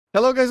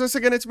Hello guys, once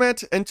again it's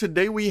Matt, and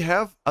today we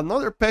have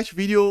another patch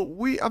video,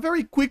 a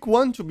very quick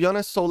one to be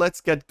honest, so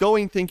let's get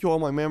going. Thank you all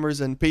my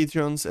members and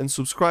Patreons, and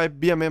subscribe,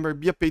 be a member,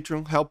 be a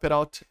Patreon, help it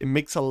out, it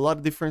makes a lot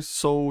of difference,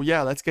 so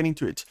yeah, let's get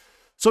into it.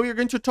 So we're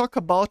going to talk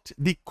about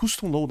the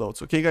custom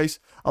loadouts, okay guys?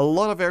 A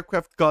lot of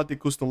aircraft got the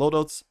custom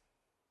loadouts.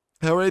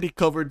 I already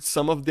covered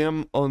some of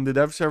them on the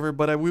dev server,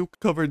 but I will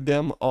cover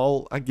them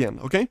all again,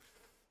 okay?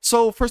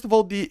 So first of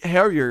all, the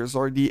Harriers,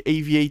 or the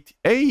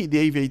AV-8A,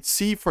 the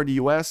AV-8C for the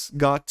US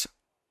got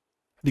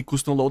the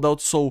custom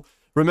loadout. So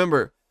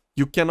remember,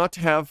 you cannot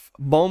have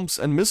bombs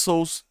and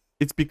missiles.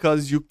 It's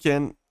because you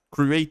can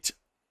create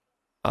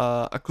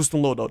a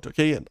custom loadout,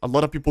 okay? And a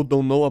lot of people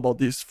don't know about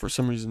this for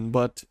some reason,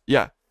 but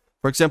yeah.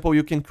 For example,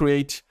 you can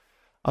create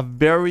a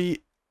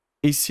very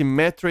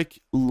asymmetric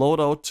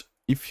loadout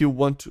if you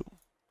want to.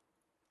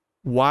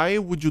 Why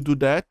would you do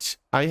that?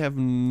 I have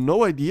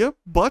no idea,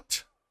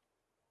 but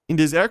in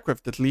this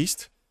aircraft at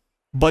least,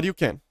 but you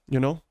can,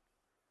 you know?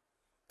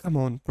 Come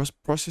on,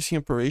 processing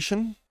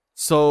operation.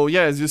 So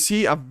yeah, as you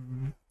see, a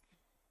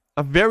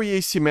very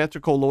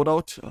asymmetrical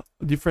loadout,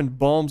 different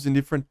bombs in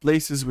different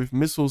places with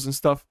missiles and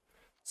stuff.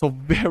 So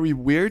very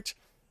weird.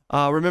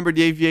 Remember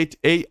the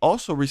AV-8A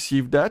also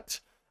received that.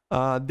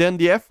 Then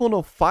the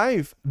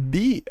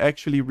F-105B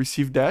actually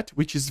received that,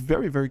 which is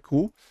very, very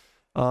cool.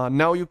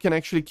 Now you can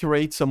actually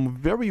create some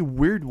very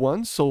weird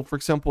ones. So for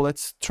example,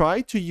 let's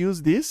try to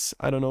use this.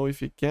 I don't know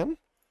if it can.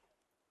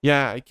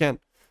 Yeah, I can.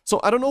 So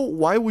I don't know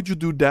why would you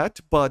do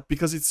that, but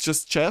because it's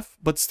just chaff,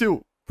 but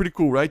still pretty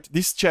cool, right?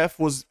 This chaff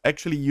was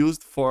actually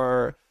used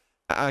for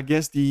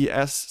against the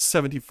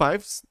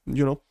S-75s,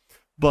 you know,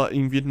 but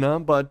in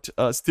Vietnam, but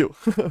still.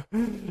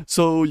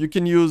 So you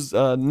can use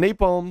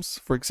napalms,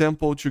 for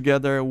example,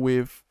 together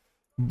with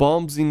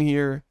bombs in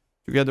here,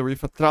 together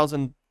with a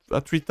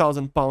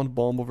 3,000 pound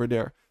bomb over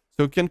there.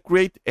 So you can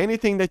create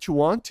anything that you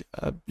want.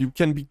 You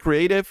can be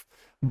creative,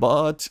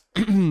 but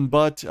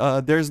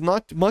there's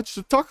not much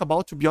to talk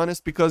about, to be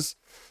honest, because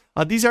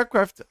these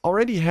aircraft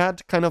already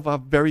had kind of a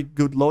very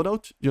good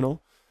loadout, you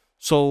know.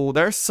 So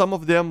there's some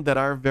of them that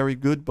are very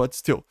good, but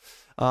still.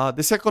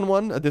 The second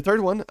one, the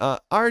third one,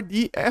 are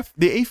the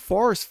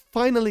A4s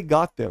finally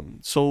got them.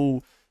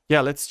 So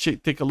yeah, let's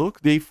take a look.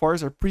 The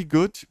A4s are pretty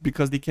good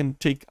because they can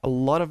take a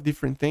lot of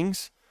different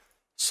things.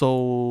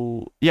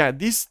 So yeah,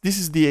 this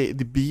is the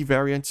B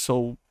variant,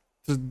 so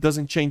it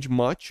doesn't change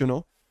much, you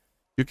know.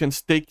 You can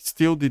take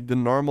still the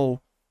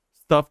normal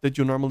stuff that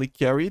you normally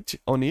carried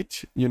on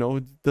it, you know.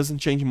 It doesn't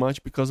change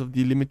much because of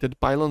the limited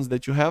pylons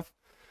that you have.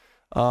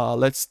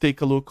 Let's take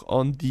a look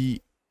on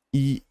the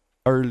E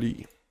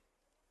early.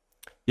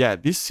 Yeah,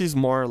 this is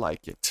more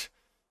like it.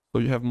 So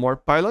you have more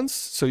pylons,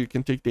 so you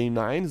can take the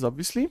A9s,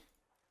 obviously.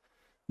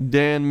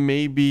 Then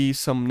maybe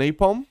some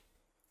napalm,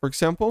 for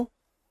example.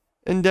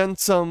 And then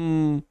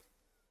some,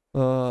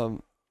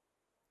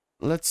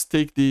 let's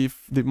take the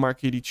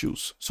Mark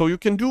 82s. So you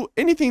can do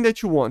anything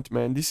that you want,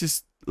 man. This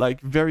is like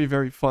very,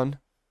 very fun,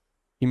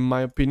 in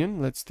my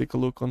opinion. Let's take a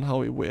look on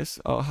how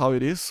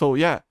it is. So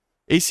yeah,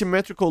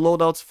 asymmetrical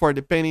loadouts for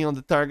depending on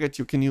the target.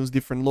 You can use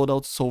different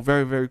loadouts. So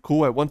very, very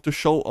cool. I want to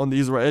show on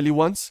the Israeli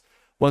ones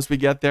once we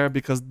get there,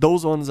 because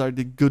those ones are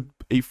the good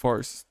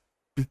A4s.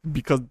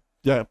 Because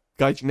yeah,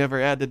 Gaiji never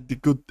added the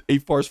good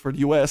A4s for the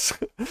US,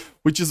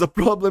 which is a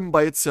problem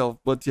by itself,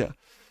 but yeah.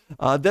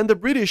 Then the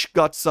British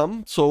got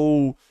some,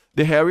 so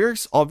the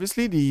Harriers,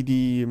 obviously,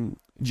 the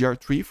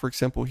GR3, for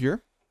example,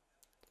 here.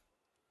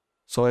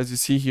 So as you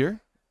see here,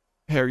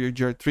 Harrier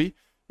GR3,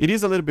 it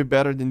is a little bit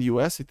better than the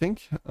US, I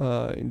think,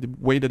 in the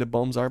way that the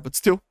bombs are, but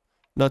still,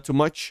 not too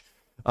much.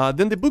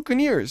 Then the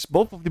Buccaneers,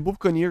 both of the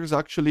Buccaneers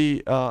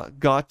actually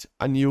got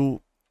a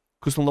new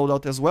custom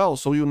loadout as well,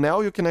 so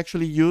now you can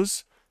actually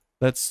use.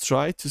 Let's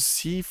try to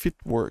see if it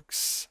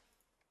works.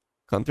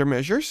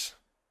 Countermeasures.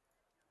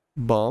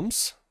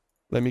 Bombs.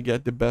 Let me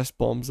get the best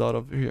bombs out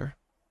of here.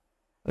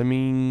 I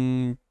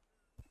mean,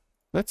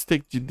 let's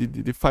take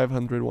the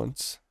 500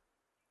 ones.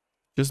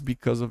 Just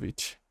because of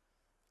it.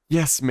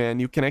 Yes, man,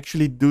 you can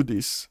actually do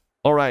this.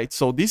 Alright,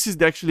 so this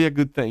is actually a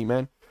good thing,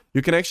 man.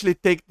 You can actually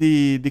take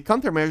the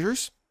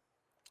countermeasures,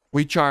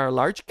 which are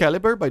large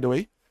caliber, by the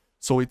way.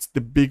 So it's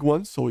the big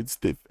ones, so it's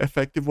the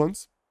effective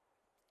ones.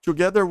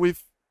 Together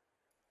with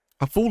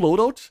a full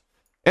loadout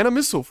and a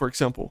missile, for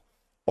example.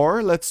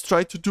 Or let's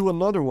try to do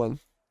another one.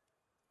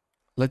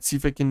 Let's see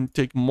if I can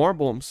take more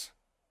bombs.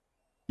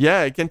 Yeah,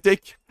 I can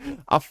take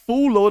a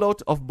full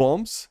loadout of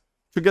bombs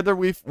together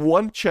with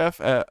one chaff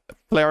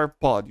flare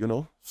pod, you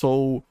know.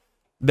 So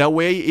that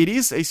way it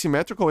is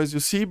asymmetrical, as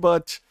you see,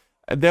 but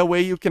that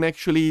way you can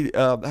actually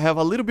have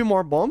a little bit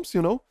more bombs,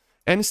 you know,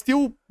 and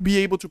still be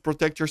able to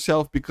protect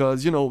yourself,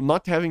 because, you know,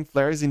 not having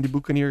flares in the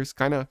Buccaneer is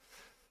kind of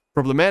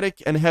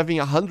problematic, and having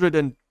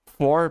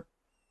 104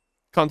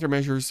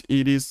 countermeasures,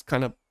 it is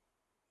kind of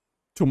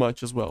too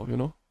much as well, you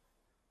know.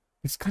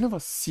 It's kind of a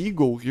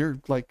seagull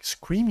here, like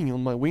screaming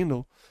on my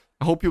window.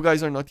 I hope you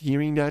guys are not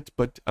hearing that,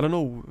 but I don't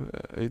know.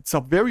 It's a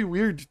very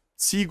weird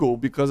seagull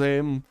because I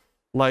am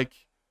like,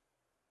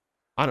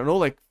 I don't know,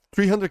 like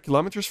 300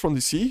 kilometers from the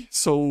sea.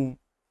 So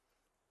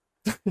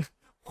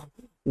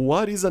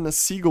What is a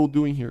seagull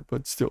doing here?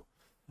 But still.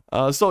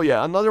 So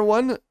yeah, another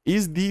one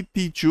is the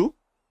T2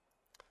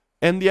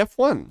 and the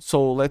F1.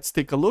 So let's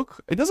take a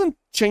look. It doesn't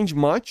change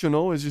much, you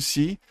know, as you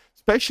see,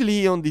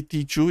 especially on the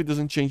T2, it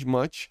doesn't change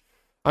much.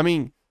 I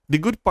mean, the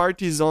good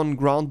part is on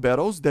ground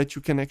battles that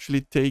you can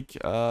actually take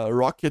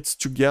rockets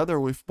together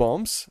with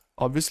bombs,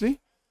 obviously.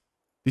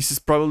 This is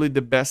probably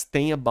the best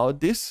thing about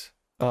this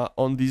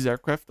on this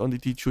aircraft, on the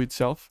T2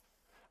 itself.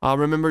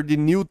 Remember, the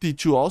new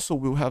T2 also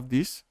will have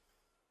this.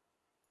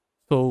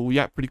 So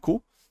yeah, pretty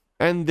cool.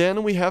 And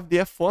then we have the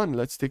F1.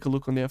 Let's take a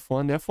look on the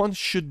F1. The F1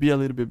 should be a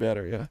little bit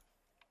better, yeah.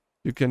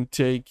 You can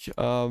take,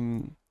 I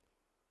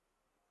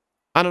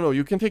don't know,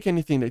 you can take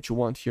anything that you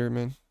want here,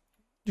 man.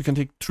 You can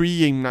take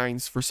 3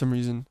 AIM-9s for some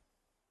reason.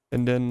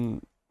 And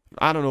then,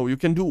 I don't know, you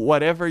can do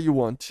whatever you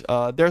want.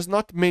 There's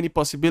not many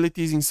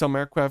possibilities in some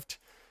aircraft,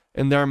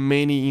 and there are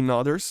many in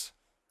others.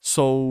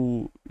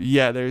 So,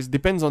 yeah,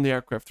 depends on the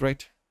aircraft,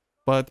 right?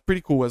 But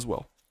pretty cool as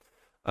well.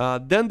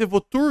 Then the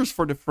Vautours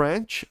for the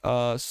French.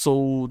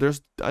 So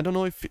there's, I don't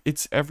know if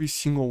it's every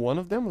single one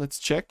of them. Let's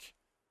check.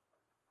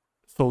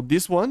 So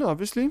this one,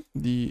 obviously,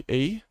 the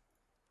A.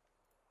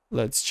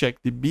 Let's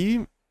check the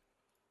B.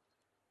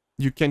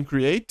 You can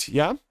create,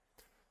 yeah.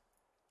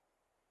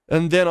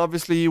 And then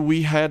obviously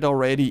we had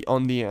already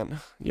on the N.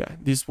 Yeah,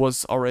 this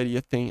was already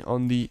a thing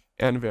on the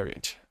N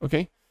variant,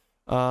 okay.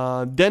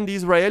 Then the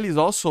Israelis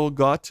also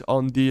got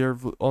on their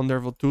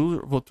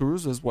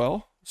Vautours as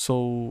well.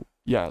 So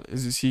yeah,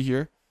 as you see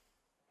here,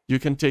 you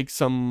can take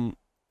some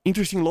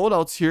interesting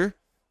loadouts here.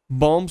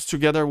 Bombs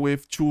together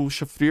with 2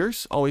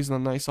 Chauffeurs, always a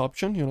nice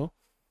option, you know.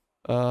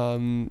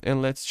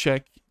 And let's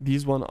check,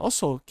 this one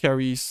also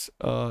carries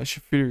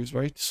Chauffeurs,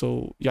 right?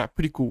 So yeah,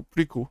 pretty cool,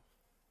 pretty cool.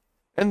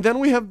 And then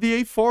we have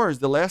the A4s.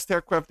 The last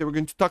aircraft that we're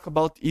going to talk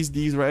about is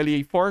the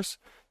Israeli A4s.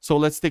 So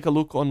let's take a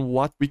look on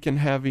what we can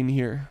have in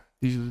here.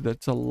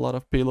 That's a lot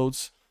of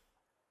payloads.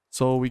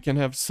 So we can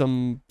have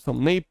some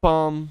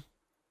napalm,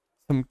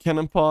 some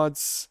cannon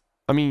pods.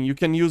 I mean, you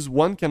can use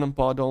one cannon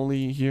pod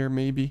only here,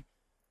 maybe.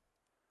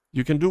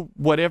 You can do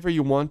whatever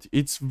you want.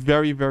 It's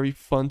very, very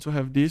fun to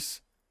have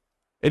this.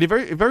 And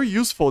very, very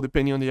useful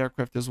depending on the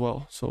aircraft as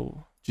well.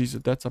 So,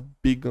 Jesus, that's a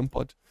big gun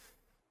pod.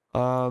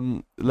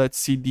 Let's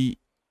see the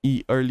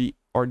E early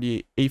or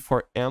the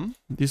A4M.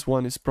 This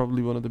one is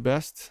probably one of the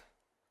best.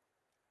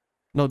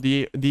 No,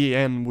 the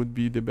N would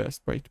be the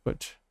best, right?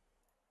 But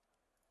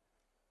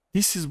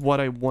this is what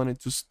I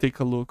wanted to take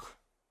a look.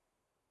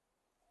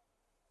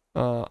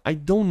 I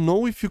don't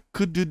know if you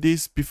could do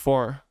this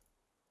before.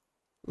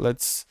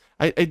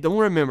 I don't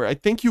remember. I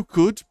think you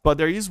could, but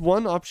there is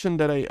one option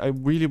that I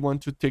really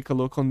want to take a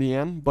look on the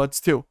end, but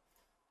still.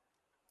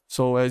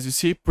 So as you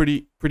see,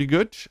 pretty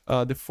good.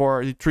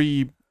 The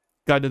 3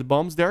 guided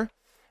bombs there.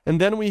 And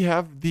then we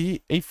have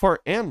the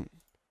A4N,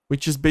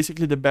 which is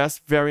basically the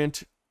best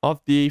variant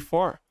of the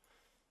A4.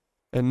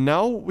 And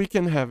now we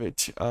can have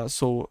it.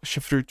 So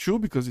Chauffeur 2,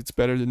 because it's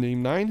better than the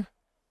AIM-9.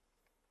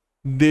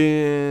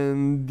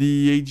 Then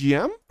the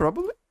AGM,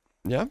 probably.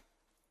 Yeah.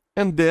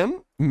 And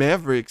then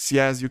Mavericks.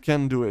 Yes, you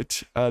can do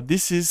it.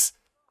 This is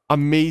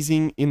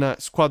amazing in a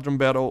squadron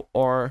battle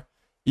or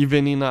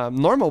even in a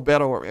normal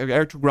battle or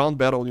air-to-ground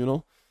battle, you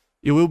know.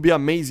 It will be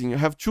amazing. You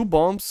have 2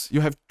 bombs, you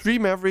have 3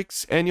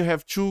 Mavericks, and you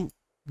have 2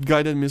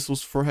 guided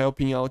missiles for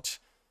helping out.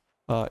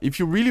 If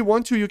you really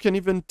want to, you can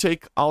even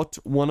take out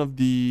one of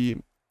the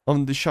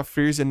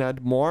Chauffeurs and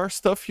add more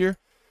stuff here.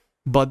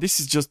 But this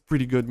is just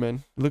pretty good,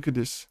 man. Look at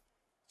this.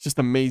 Just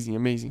amazing,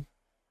 amazing.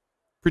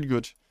 Pretty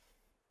good.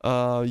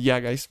 Yeah,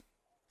 guys.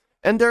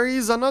 And there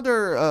is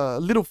another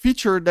little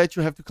feature that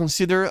you have to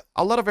consider.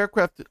 A lot of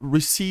aircraft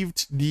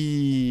received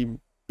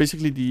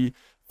basically the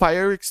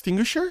fire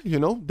extinguisher, you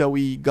know, that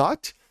we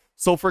got.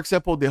 So, for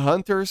example, the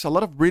Hunters, a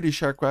lot of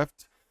British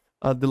aircraft,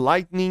 the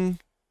Lightning.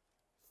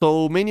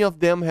 So many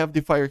of them have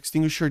the fire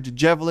extinguisher, the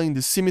Javelin,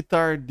 the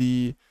Scimitar,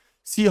 the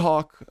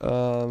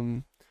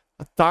Seahawk,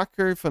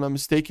 Attacker, if I'm not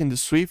mistaken, the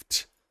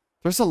Swift.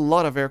 There's a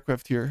lot of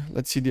aircraft here.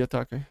 Let's see the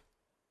Attacker.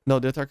 No,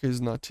 the Attacker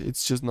is not.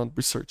 It's just not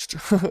researched.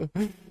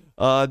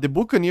 The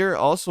Buccaneer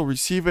also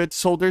receive it.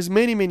 So there's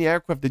many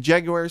aircraft. The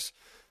Jaguars.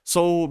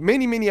 So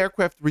many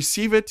aircraft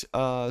receive it.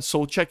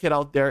 So check it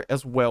out there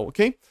as well,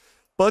 okay?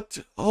 But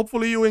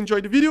hopefully you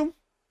enjoyed the video.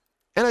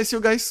 And I see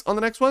you guys on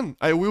the next one.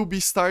 I will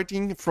be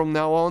starting from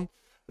now on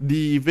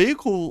the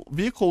vehicles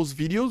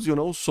videos, you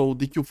know, so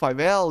the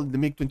Q5L, the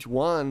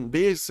MiG-21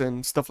 base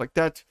and stuff like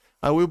that.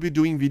 I will be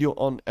doing video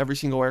on every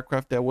single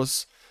aircraft that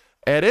was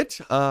added.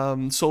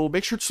 So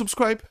make sure to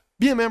subscribe,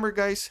 be a member,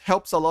 guys,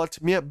 helps a lot.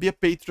 Be a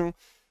patron.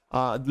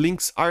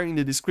 Links are in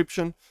the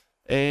description.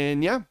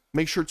 And yeah,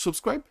 make sure to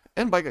subscribe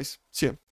and bye, guys. See ya.